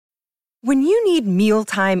When you need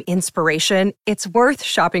mealtime inspiration, it's worth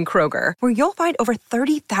shopping Kroger, where you'll find over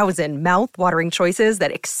 30,000 mouth-watering choices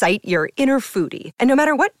that excite your inner foodie. And no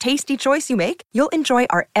matter what tasty choice you make, you'll enjoy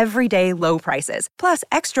our everyday low prices, plus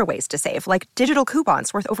extra ways to save, like digital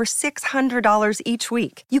coupons worth over $600 each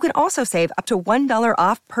week. You can also save up to $1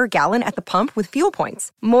 off per gallon at the pump with fuel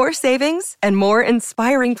points. More savings and more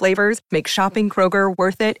inspiring flavors make shopping Kroger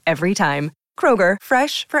worth it every time. Kroger,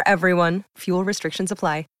 fresh for everyone. Fuel restrictions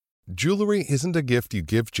apply. Jewelry isn't a gift you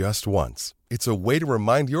give just once. It's a way to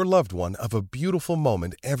remind your loved one of a beautiful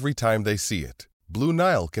moment every time they see it. Blue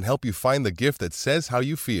Nile can help you find the gift that says how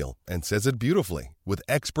you feel and says it beautifully, with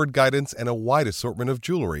expert guidance and a wide assortment of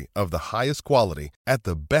jewelry of the highest quality at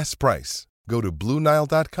the best price. Go to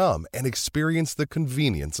BlueNile.com and experience the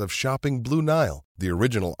convenience of shopping Blue Nile, the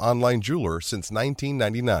original online jeweler since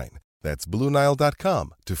 1999. That's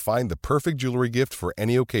BlueNile.com to find the perfect jewelry gift for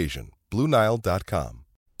any occasion. BlueNile.com.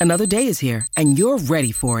 Another day is here, and you're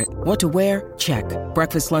ready for it. What to wear? Check.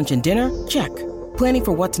 Breakfast, lunch, and dinner? Check. Planning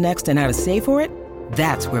for what's next and how to save for it?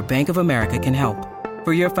 That's where Bank of America can help.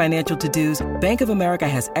 For your financial to-dos, Bank of America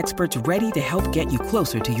has experts ready to help get you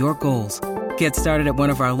closer to your goals. Get started at one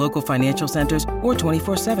of our local financial centers or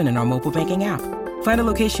 24/7 in our mobile banking app. Find a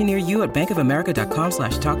location near you at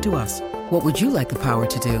bankofamerica.com/talktous. What would you like the power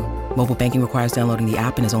to do? Mobile banking requires downloading the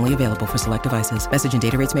app and is only available for select devices. Message and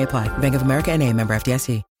data rates may apply. Bank of America N.A., member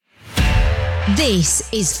FDIC. This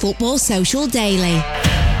is Football Social Daily.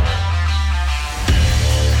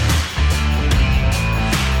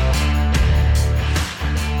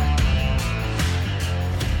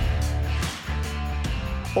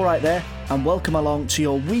 All right there, and welcome along to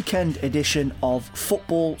your weekend edition of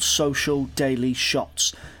Football Social Daily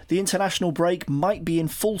Shots. The international break might be in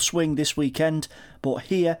full swing this weekend, but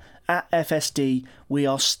here at FSD, we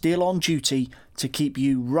are still on duty to keep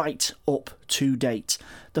you right up to date.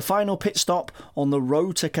 The final pit stop on the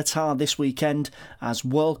road to Qatar this weekend, as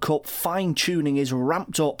World Cup fine-tuning is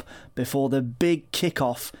ramped up before the big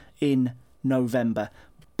kick-off in November.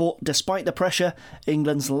 But despite the pressure,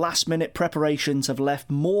 England's last-minute preparations have left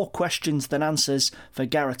more questions than answers for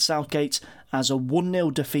Gareth Southgate, as a 1-0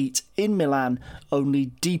 defeat in Milan only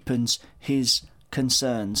deepens his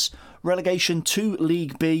concerns. Relegation to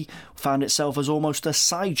League B found itself as almost a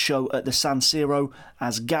sideshow at the San Siro,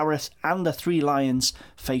 as Gareth and the Three Lions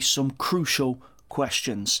face some crucial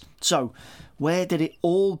questions. So, where did it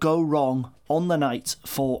all go wrong on the night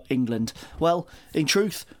for England? Well, in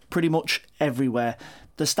truth, pretty much everywhere.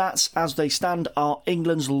 The stats as they stand are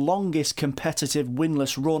England's longest competitive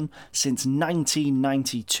winless run since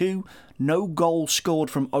 1992, no goal scored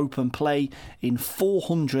from open play in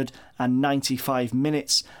 495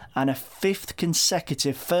 minutes, and a fifth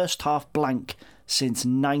consecutive first half blank since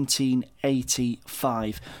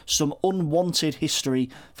 1985. Some unwanted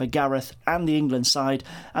history for Gareth and the England side,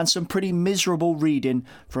 and some pretty miserable reading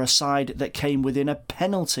for a side that came within a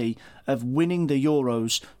penalty of winning the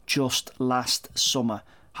Euros just last summer.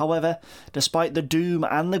 However, despite the doom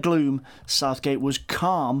and the gloom, Southgate was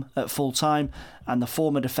calm at full time, and the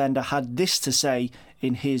former defender had this to say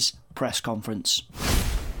in his press conference.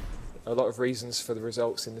 A lot of reasons for the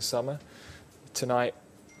results in the summer. Tonight,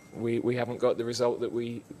 we haven't got the result that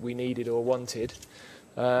we needed or wanted.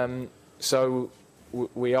 So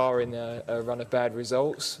we are in a run of bad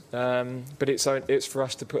results, but it's for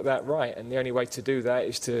us to put that right, and the only way to do that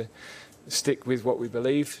is to stick with what we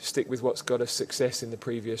believe, stick with what's got us success in the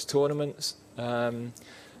previous tournaments, and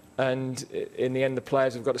in the end the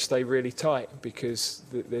players have got to stay really tight, because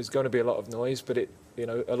there's going to be a lot of noise, but a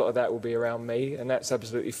lot of that will be around me, and that's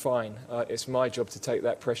absolutely fine. It's my job to take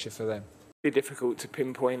that pressure for them. It's difficult to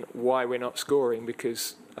pinpoint why we're not scoring,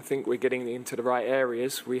 because I think we're getting into the right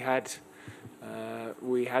areas. We had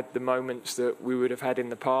the moments that we would have had in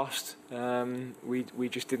the past. We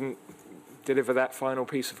just didn't deliver that final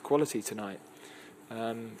piece of quality tonight.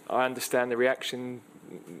 I understand the reaction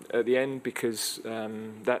at the end, because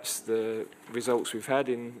that's the results we've had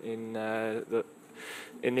in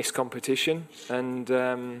this competition, and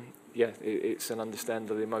it's an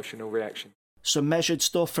understandable emotional reaction. Some measured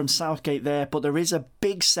stuff from Southgate there, but there is a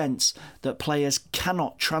big sense that players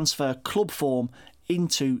cannot transfer club form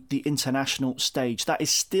into the international stage. That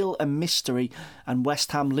is still a mystery, and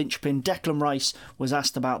West Ham linchpin Declan Rice was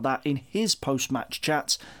asked about that in his post-match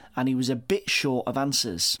chat, and he was a bit short of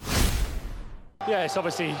answers. Yeah, it's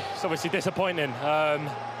obviously disappointing.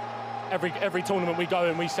 Every tournament we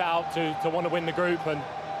go in, we set out to want to win the group and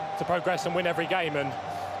to progress and win every game, and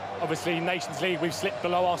obviously Nations League we've slipped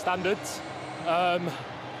below our standards. But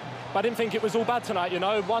I didn't think it was all bad tonight,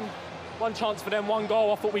 One chance for them, one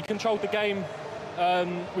goal. I thought we controlled the game.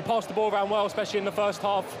 We passed the ball around well, especially in the first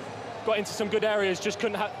half. got into some good areas, just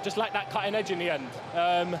lacked that cutting edge in the end.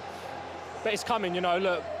 But it's coming,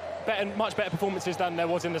 look, much better performances than there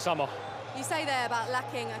was in the summer. You say there about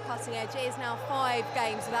lacking a cutting edge. It is now 5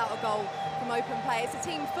 games without a goal from open play. It's a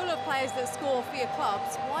team full of players that score for your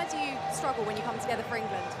clubs. Why do you struggle when you come together for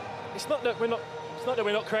England? It's not that we're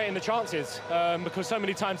not creating the chances, because so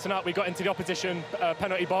many times tonight we got into the opposition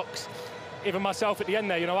penalty box. Even myself at the end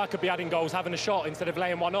there, I could be adding goals, having a shot instead of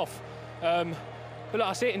laying one off. But look,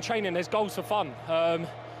 I see it in training. There's goals for fun.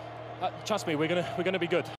 Trust me, we're gonna be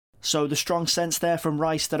good. So the strong sense there from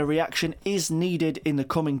Rice that a reaction is needed in the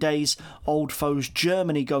coming days. Old foes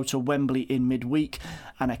Germany go to Wembley in midweek,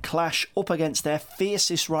 and a clash up against their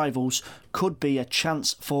fiercest rivals could be a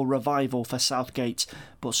chance for revival for Southgate.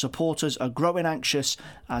 But supporters are growing anxious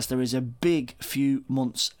as there is a big few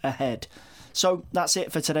months ahead. So that's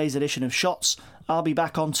it for today's edition of Shots. I'll be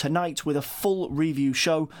back on tonight with a full review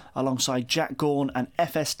show alongside Jack Gaughan and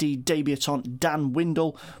FSD debutant Dan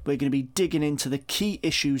Windle. We're going to be digging into the key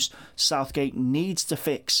issues Southgate needs to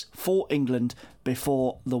fix for England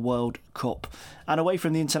before the World Cup. And away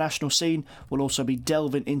from the international scene, we'll also be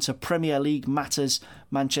delving into Premier League matters.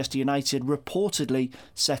 Manchester United reportedly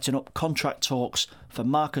setting up contract talks for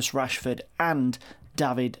Marcus Rashford and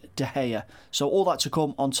David De Gea. So all that to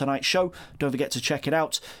come on tonight's show. Don't forget to check it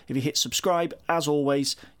out. If you hit subscribe, as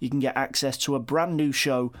always, you can get access to a brand new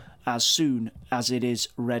show as soon as it is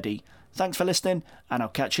ready. Thanks for listening, and I'll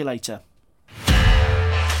catch you later.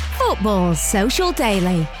 Football Social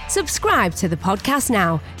Daily. Subscribe to the podcast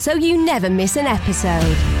now so you never miss an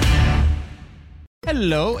episode.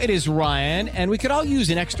 Hello, it is Ryan, and we could all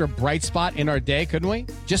use an extra bright spot in our day, couldn't we?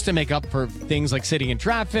 Just to make up for things like sitting in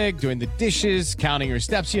traffic, doing the dishes, counting your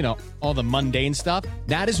steps, all the mundane stuff.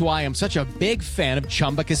 That is why I'm such a big fan of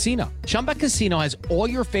Chumba Casino. Chumba Casino has all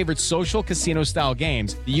your favorite social casino-style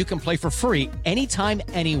games that you can play for free anytime,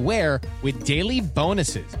 anywhere with daily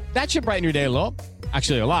bonuses. That should brighten your day a little.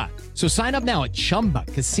 Actually, a lot. So sign up now at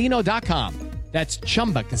ChumbaCasino.com. That's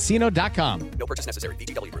ChumbaCasino.com. No purchase necessary.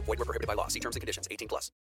 VGW Group. Void where prohibited by law. See terms and conditions. 18+.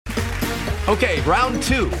 Okay, round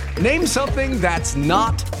 2. Name something that's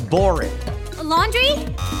not boring. A laundry?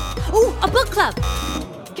 Ooh, a book club.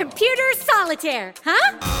 Computer solitaire,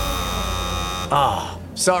 huh? Ah,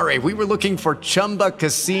 sorry. We were looking for Chumba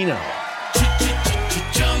Casino.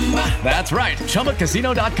 That's right.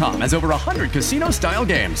 ChumbaCasino.com has over 100 casino-style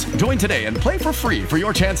games. Join today and play for free for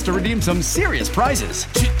your chance to redeem some serious prizes.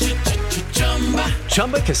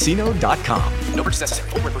 ChumbaCasino.com. No purchase necessary.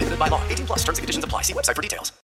 Void where prohibited by law. 18+. Terms and conditions apply. See website for details.